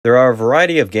There are a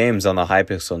variety of games on the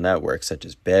Hypixel network, such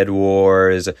as Bed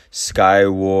Wars, Sky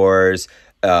Wars,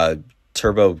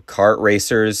 Turbo Kart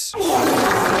Racers,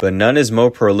 but none is more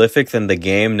prolific than the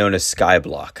game known as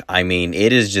Skyblock. I mean,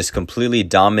 it is just completely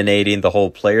dominating the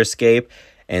whole playerscape,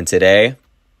 and today,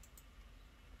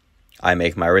 I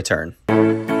make my return.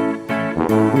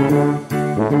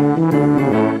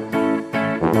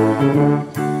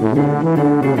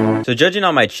 So judging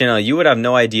on my channel, you would have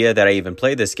no idea that I even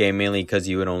play this game, mainly because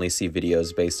you would only see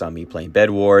videos based on me playing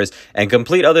Bed Wars and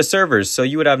complete other servers, so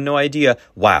you would have no idea,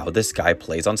 wow, this guy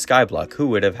plays on Skyblock. Who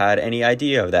would have had any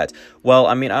idea of that? Well,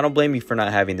 I mean, I don't blame you for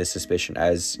not having this suspicion,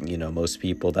 as, you know, most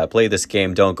people that play this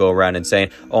game don't go around and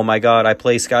saying, oh my god, I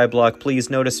play Skyblock,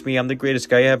 please notice me, I'm the greatest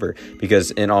guy ever.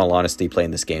 Because in all honesty,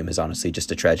 playing this game is honestly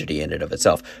just a tragedy in and of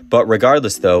itself. But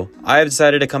regardless though, I have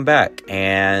decided to come back,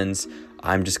 and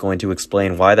I'm just going to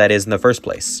explain why that is in the first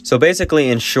place. So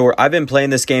basically, in short, I've been playing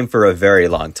this game for a very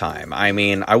long time. I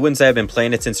mean, I wouldn't say I've been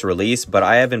playing it since release, but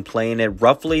I have been playing it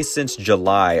roughly since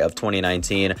July of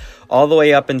 2019, all the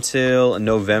way up until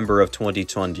November of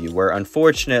 2020, where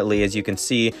unfortunately, as you can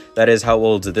see, that is how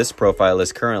old this profile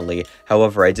is currently.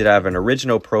 However, I did have an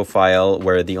original profile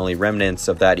where the only remnants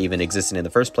of that even existed in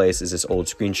the first place is this old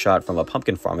screenshot from a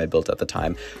pumpkin farm I built at the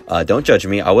time. Don't judge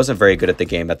me, I wasn't very good at the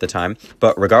game at the time,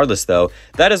 but regardless though,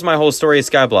 that is my whole story of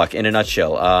Skyblock in a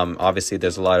nutshell. Obviously,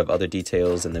 there's a lot of other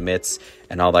details in the myths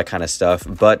and all that kind of stuff.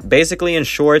 But basically, in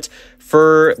short,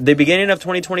 for the beginning of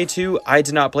 2022, I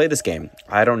did not play this game.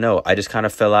 I don't know. I just kind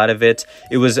of fell out of it.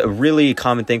 It was a really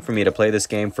common thing for me to play this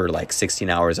game for like 16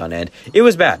 hours on end. It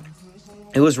was bad.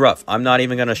 It was rough. I'm not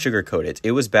even going to sugarcoat it.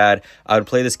 It was bad. I would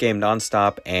play this game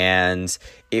nonstop, and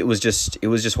it was just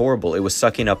horrible. It was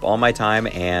sucking up all my time,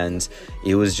 and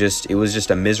it was just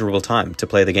a miserable time to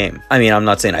play the game. I mean, I'm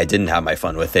not saying I didn't have my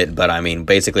fun with it, but I mean,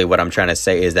 basically what I'm trying to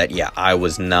say is that, yeah, I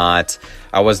was not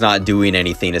doing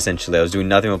anything, essentially. I was doing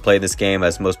nothing but play this game,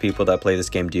 as most people that play this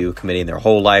game do, committing their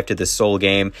whole life to this sole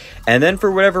game. And then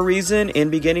for whatever reason, in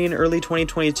beginning early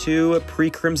 2022,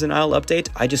 pre-Crimson Isle update,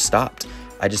 I just stopped.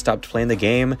 I just stopped playing the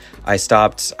game. I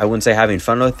wouldn't say having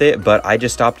fun with it, but I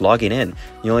just stopped logging in.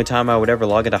 The only time I would ever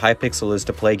log into Hypixel is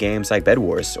to play games like Bed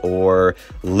Wars or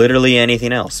literally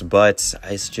anything else. But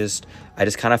I just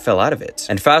kind of fell out of it.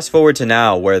 And fast forward to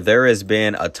now, where there has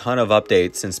been a ton of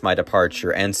updates since my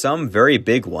departure, and some very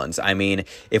big ones. I mean,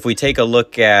 if we take a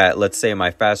look at, let's say, my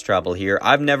fast travel here,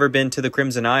 I've never been to the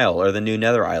Crimson Isle or the New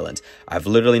Nether Island. I've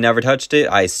literally never touched it.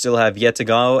 I still have yet to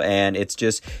go, and it's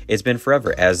been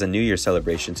forever as a New Year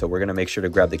celebration, so we're going to make sure to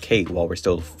grab the cake while we're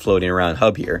still floating around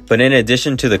Hub here. But in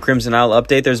addition to the Crimson Isle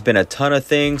update, there's been a ton of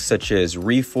things, such as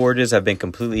reforges have been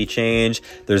completely changed.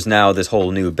 There's now this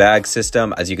whole new bag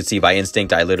system. As you can see by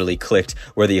instinct, I literally clicked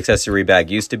where the accessory bag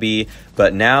used to be,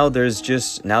 but now there's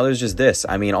just this.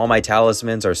 I mean, all my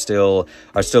talismans are still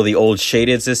the old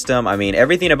shaded system. I mean,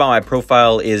 everything about my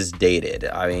profile is dated.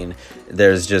 I mean,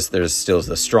 there's still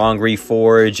the strong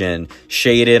reforge and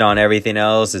shaded on everything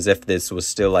else, as if this was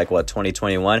still like, what,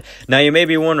 2021. Now you may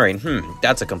be wondering,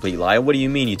 that's a complete lie. What do you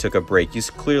mean you took a break? You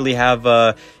clearly have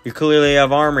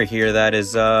armor here that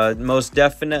is most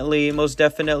definitely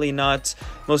not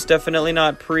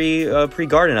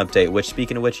pre-garden update, which,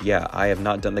 speaking of which, yeah, I have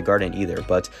not done the garden either,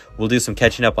 but we'll do some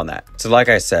catching up on that. So like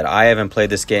I said, I haven't played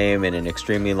this game in an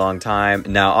extremely long time.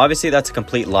 Now, obviously, that's a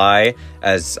complete lie,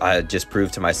 as I just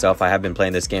proved to myself. I have been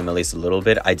playing this game at least a little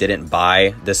bit. I didn't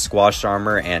buy this squashed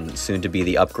armor and soon to be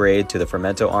the upgrade to the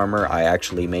Fermento armor. I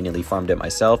actually manually farmed it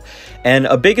myself. And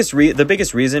the biggest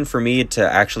reason for me to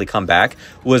actually come back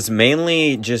was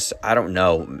mainly just, I don't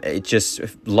know, just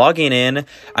logging in.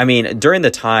 I mean, during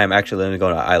the time, actually, let me go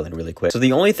to Island really quick. So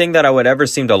the only thing that I would ever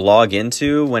seem to log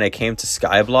into when it came to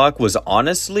Skyblock was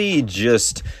honestly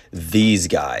just these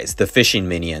guys, the fishing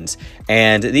minions.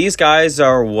 And these guys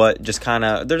are they're just kind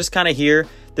of here.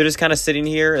 They're just kind of sitting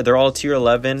here. They're all tier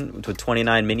 11 with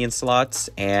 29 minion slots.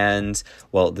 And,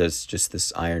 well, there's just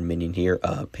this iron minion here.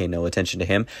 Pay no attention to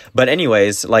him. But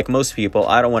anyways, like most people,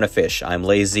 I don't want to fish. I'm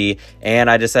lazy. And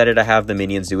I decided to have the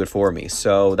minions do it for me.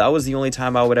 So that was the only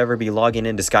time I would ever be logging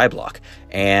into Skyblock.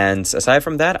 And aside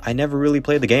from that, I never really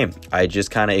played the game. I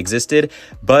just kind of existed.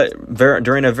 But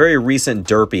during a very recent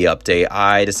derpy update,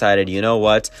 I decided, you know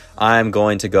what? I'm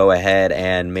going to go ahead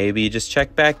and maybe just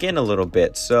check back in a little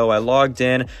bit. So I logged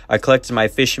in. I collected my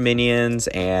fish minions,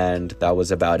 and that was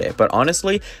about it. But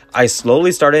honestly, I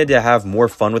slowly started to have more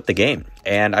fun with the game.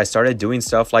 and I started doing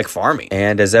stuff like farming.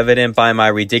 And as evident by my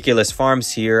ridiculous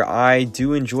farms here, I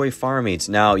do enjoy farming.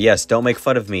 Now, yes, don't make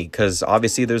fun of me, because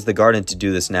obviously there's the garden to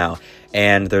do this now.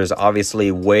 And there's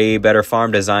obviously way better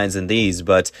farm designs than these,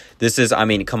 but this is, I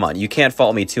mean, come on, you can't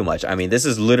fault me too much. I mean, this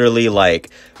is literally like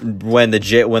when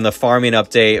the farming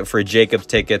update for Jacob's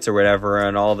tickets or whatever,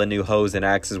 and all the new hoes and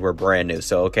axes were brand new.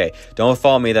 So, okay, don't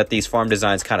fault me that these farm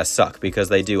designs kind of suck, because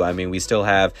they do. I mean, we still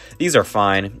have, these are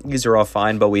fine. These are all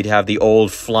fine, but we'd have the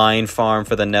old flying farm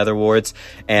for the nether warts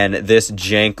and this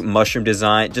jank mushroom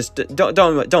design. Just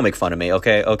don't make fun of me,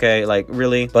 okay? Okay, like,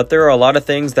 really? But there are a lot of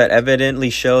things that evidently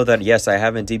show that, yes, I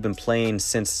haven't deep been playing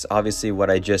since obviously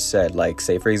what I just said. Like,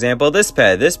 say for example, this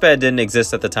pet didn't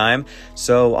exist at the time,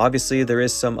 so obviously there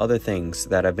is some other things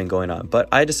that have been going on. But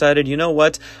I decided, you know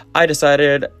what, let's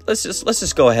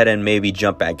just go ahead and maybe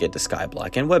jump back into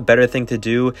skyblock. And what better thing to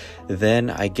do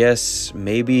than, I guess,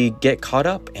 maybe get caught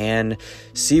up and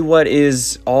see what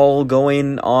is all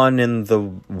going on in the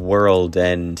world.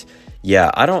 And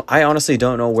yeah, I honestly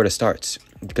don't know where to start,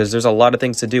 because there's a lot of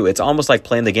things to do. It's almost like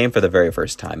playing the game for the very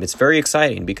first time. It's very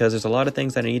exciting because there's a lot of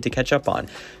things that I need to catch up on.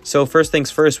 So first things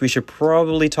first, we should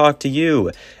probably talk to you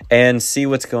and see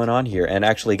what's going on here and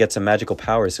actually get some magical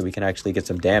powers so we can actually get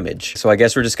some damage. So I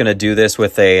guess we're just going to do this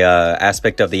with a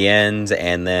aspect of the end,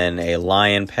 and then a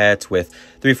lion pet with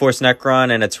 3/4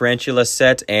 Necron and a tarantula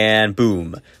set, and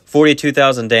boom.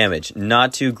 42,000 damage.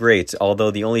 Not too great, although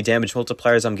the only damage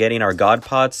multipliers I'm getting are God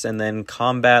Pots and then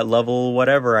combat level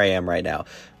whatever I am right now.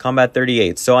 Combat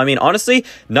 38. So, I mean, honestly,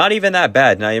 not even that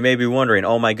bad. Now, you may be wondering,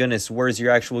 oh my goodness, where's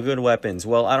your actual good weapons?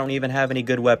 Well, I don't even have any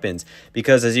good weapons,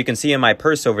 because as you can see in my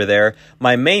purse over there,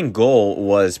 my main goal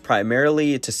was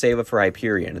primarily to save up for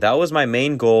Hyperion. That was my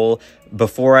main goal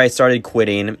before I started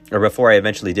quitting, or before I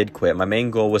eventually did quit. My main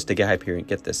goal was to get Hyperion.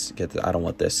 Get this. I don't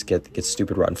want this. Get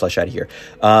stupid rotten flesh out of here.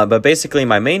 But basically,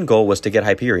 my main goal was to get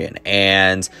Hyperion,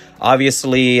 and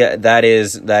obviously, that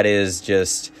is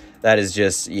just,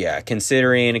 yeah,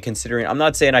 considering, I'm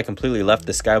not saying I completely left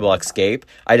the skyblock scape.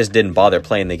 I just didn't bother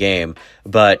playing the game.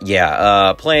 But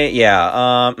yeah,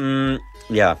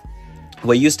 yeah.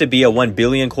 What used to be a 1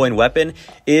 billion coin weapon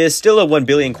is still a 1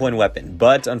 billion coin weapon.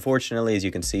 But unfortunately, as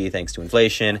you can see, thanks to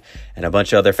inflation and a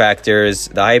bunch of other factors,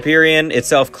 the Hyperion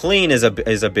itself clean is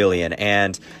a billion.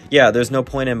 And yeah, there's no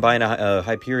point in buying a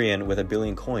Hyperion with 1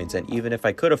 billion coins. And even if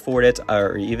I could afford it,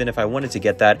 or even if I wanted to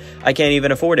get that, I can't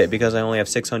even afford it because I only have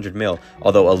 600 mil.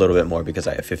 Although a little bit more, because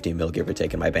I have 50 mil give or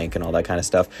take in my bank and all that kind of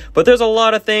stuff. But there's a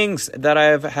lot of things that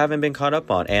I haven't been caught up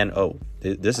on. And oh,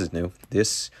 this is new.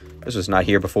 This was not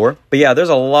here before. But yeah, there's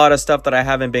a lot of stuff that I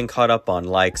haven't been caught up on.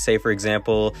 Like, say for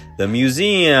example, the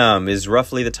museum is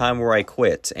roughly the time where I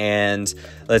quit. And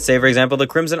let's say for example, the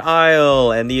Crimson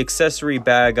Isle and the accessory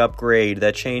bag upgrade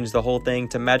that changed the whole thing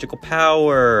to magical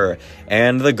power,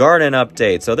 and the garden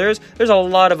update. So there's a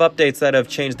lot of updates that have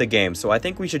changed the game. So I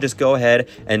think we should just go ahead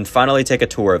and finally take a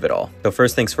tour of it all. So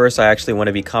first things first, I actually want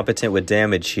to be competent with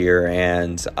damage here,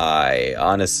 and I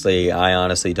honestly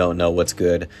don't know what's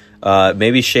good.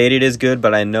 Maybe shaded is good,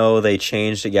 but I know they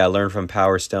changed it. Yeah, learn from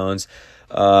power stones.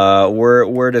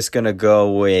 We're just gonna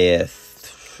go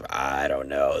with, I don't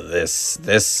know,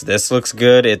 this looks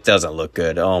good. It doesn't look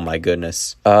good. Oh my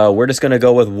goodness. We're just gonna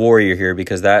go with warrior here,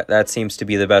 because that seems to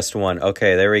be the best one.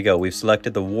 Okay, there we go. We've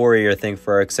selected the warrior thing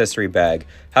for our accessory bag.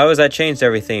 How has that changed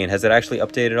everything? Has it actually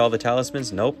updated all the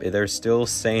talismans? Nope, they're still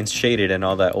staying shaded and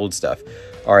all that old stuff.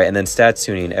 All right, and then stats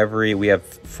tuning. We have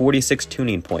 46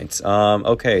 tuning points.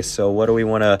 Okay, so what do we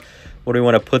want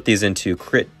to put these into?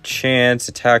 Crit chance,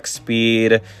 attack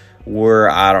speed.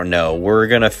 I don't know. We're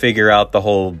gonna figure out the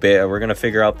whole bit. We're gonna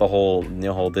figure out the whole,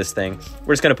 this thing.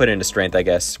 We're just gonna put it into strength, I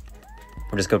guess.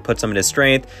 We're just gonna put some into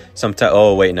strength.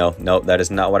 Oh wait, no, that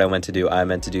is not what I meant to do. I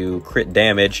meant to do crit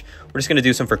damage. We're just gonna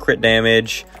do some for crit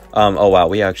damage. Oh wow,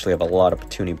 we actually have a lot of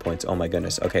tuning points. Oh my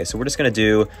goodness. Okay, so we're just gonna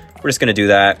do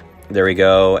that. There we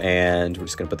go, and we're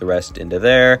just gonna put the rest into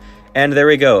there, and there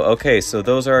we go. Okay, so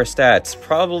those are our stats.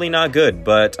 Probably not good,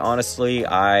 but honestly,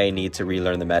 I need to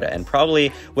relearn the meta, and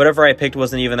probably whatever I picked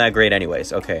wasn't even that great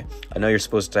anyways. Okay, I know you're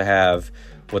supposed to have,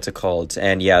 what's it called?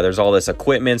 And yeah, there's all this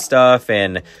equipment stuff,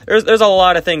 and there's a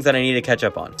lot of things that I need to catch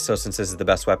up on. So since this is the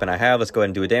best weapon I have, let's go ahead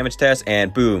and do a damage test,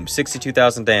 and boom,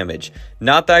 62,000 damage.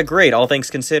 Not that great, all things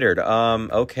considered.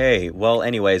 Okay, well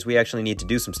anyways, we actually need to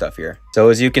do some stuff here. So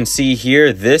as you can see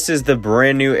here, this is the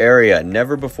brand new area,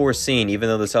 never before seen, even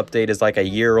though this update is like a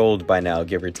year old by now,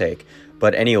 give or take.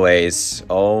 But anyways,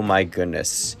 oh my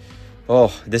goodness.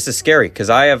 Oh, this is scary, because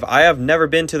I have never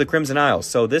been to the Crimson Isle,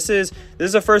 so this is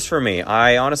a first for me.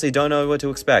 I honestly don't know what to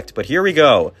expect, but here we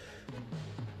go.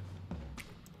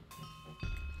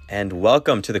 and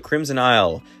welcome to the Crimson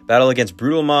Isle. Battle against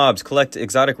brutal mobs, collect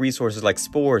exotic resources like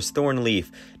spores,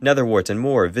 thornleaf, netherwarts, and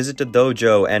more. Visit the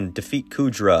dojo and defeat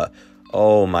Kudra.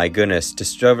 Oh my goodness.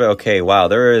 Discover. Okay, wow.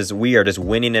 We are just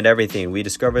winning at everything. We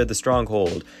discovered the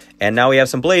stronghold. And now we have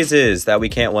some blazes that we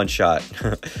can't one-shot.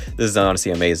 This is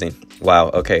honestly amazing. Wow.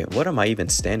 Okay. What am I even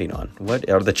standing on? What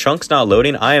are the chunks not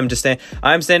loading? I'm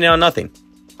standing on nothing.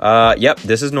 Yep.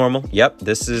 This is normal. Yep.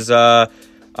 This is,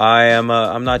 I'm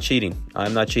not cheating.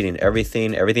 I'm not cheating.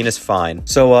 Everything is fine.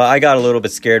 So I got a little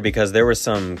bit scared because there was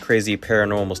some crazy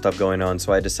paranormal stuff going on,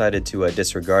 so I decided to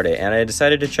disregard it, and I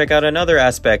decided to check out another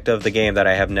aspect of the game that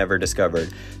I have never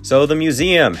discovered. So the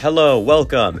museum. Hello,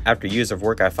 welcome. After years of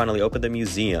work, I finally opened the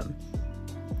museum.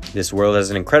 This world has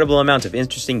an incredible amount of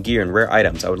interesting gear and rare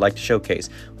items I would like to showcase.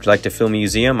 Would you like to fill a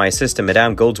museum? My assistant,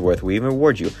 Madame Goldsworth, will even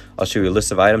reward you. I'll show you a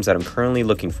list of items that I'm currently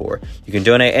looking for. You can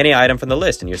donate any item from the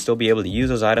list, and you'll still be able to use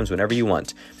those items whenever you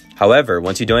want. However,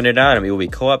 once you donate an item, it will be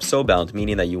co-op soulbound,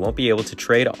 meaning that you won't be able to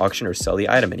trade, auction, or sell the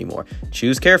item anymore.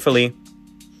 Choose carefully.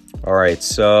 Alright,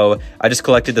 so I just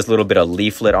collected this little bit of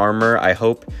leaflet armor. I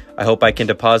hope I can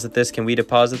deposit this. Can we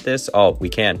deposit this? Oh, we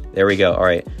can. There we go.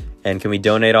 Alright. And can we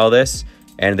donate all this?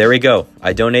 And there we go.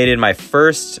 I donated my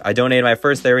first.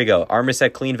 There we go. Armor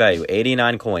set clean value,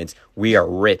 89 coins. We are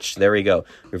rich. There we go.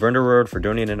 We've earned a reward for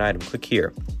donating an item. Click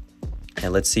here.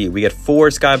 And let's see. We get 4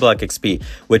 skyblock XP,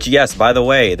 which, yes, by the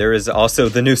way, there is also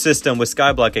the new system with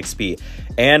skyblock XP.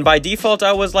 And by default,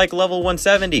 I was like level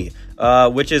 170.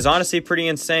 Which is honestly pretty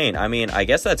insane. I mean, I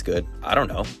guess that's good. I don't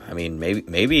know. I mean,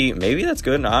 maybe that's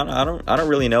good. I don't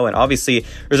really know. And obviously,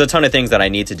 there's a ton of things that I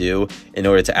need to do in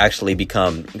order to actually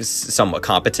become somewhat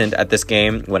competent at this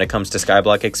game when it comes to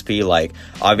skyblock XP. Like,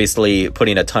 obviously,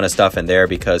 putting a ton of stuff in there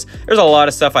because there's a lot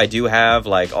of stuff I do have,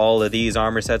 like all of these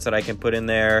armor sets that I can put in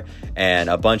there, and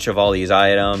a bunch of all these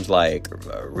items like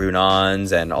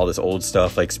runons and all this old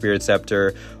stuff like Spirit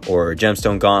Scepter or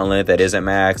Gemstone Gauntlet that isn't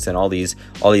maxed, and all these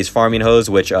farming hose,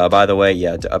 which by the way,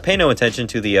 yeah, pay no attention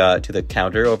to the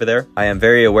counter over there. I am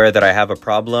very aware that I have a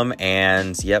problem,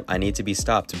 and yep, I need to be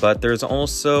stopped. But there's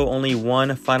also only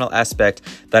one final aspect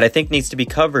that I think needs to be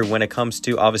covered when it comes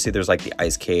to, obviously there's like the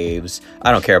ice caves.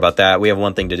 I don't care about that. We have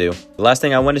one thing to do. The last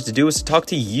thing I wanted to do was to talk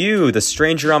to you, the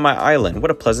stranger on my island.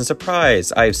 What a pleasant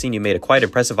surprise. I have seen you made a quite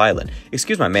impressive island.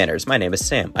 Excuse my manners. My name is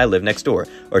Sam. I live next door,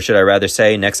 or should I rather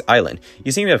say next island.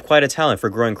 You seem to have quite a talent for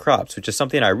growing crops, which is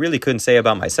something I really couldn't say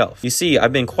about myself. You see,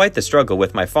 I've been quite the struggle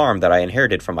with my farm that I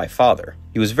inherited from my father.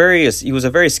 He was a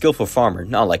very skillful farmer,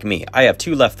 not like me. I have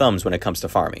 2 left thumbs when it comes to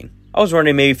farming. I was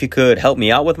wondering maybe if you could help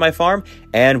me out with my farm,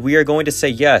 and we are going to say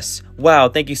yes. Wow,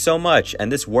 thank you so much.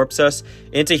 And this warps us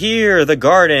into here, the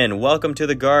garden. Welcome to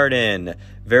the garden.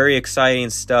 Very exciting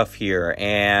stuff here,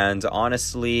 and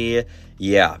honestly,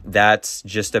 yeah, that's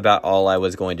just about all I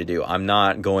was going to do. I'm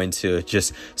not going to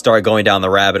just start going down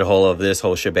the rabbit hole of this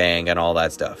whole shebang and all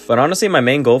that stuff. But honestly, my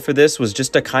main goal for this was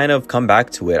just to kind of come back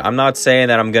to it. I'm not saying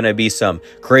that I'm going to be some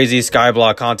crazy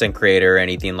skyblock content creator or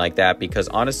anything like that, because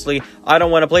honestly, I don't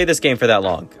want to play this game for that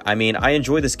long. I mean, I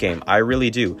enjoy this game. I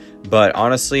really do. But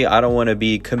honestly, I don't want to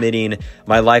be committing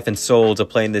my life and soul to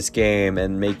playing this game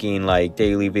and making like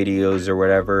daily videos or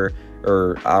whatever.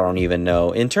 Or I don't even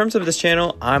know. In terms of this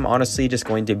channel, I'm honestly just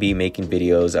going to be making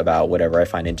videos about whatever I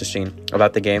find interesting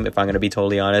about the game, if I'm going to be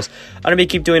totally honest. I'm going to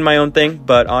keep doing my own thing,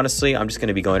 but honestly, I'm just going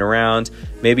to be going around,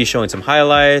 maybe showing some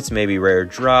highlights, maybe rare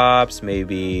drops,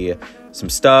 maybe some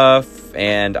stuff,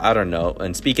 and I don't know.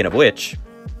 And speaking of which,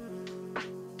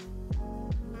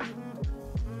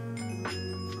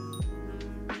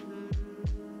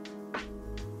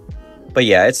 but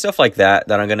yeah, it's stuff like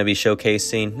that I'm going to be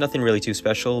showcasing. Nothing really too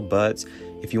special, but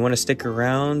if you want to stick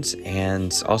around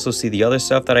and also see the other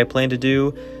stuff that I plan to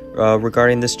do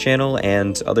regarding this channel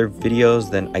and other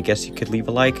videos, then I guess you could leave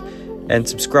a like and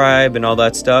subscribe and all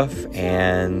that stuff.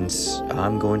 And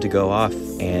I'm going to go off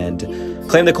and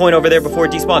claim the coin over there before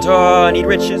it despawns. Oh, I need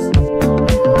riches.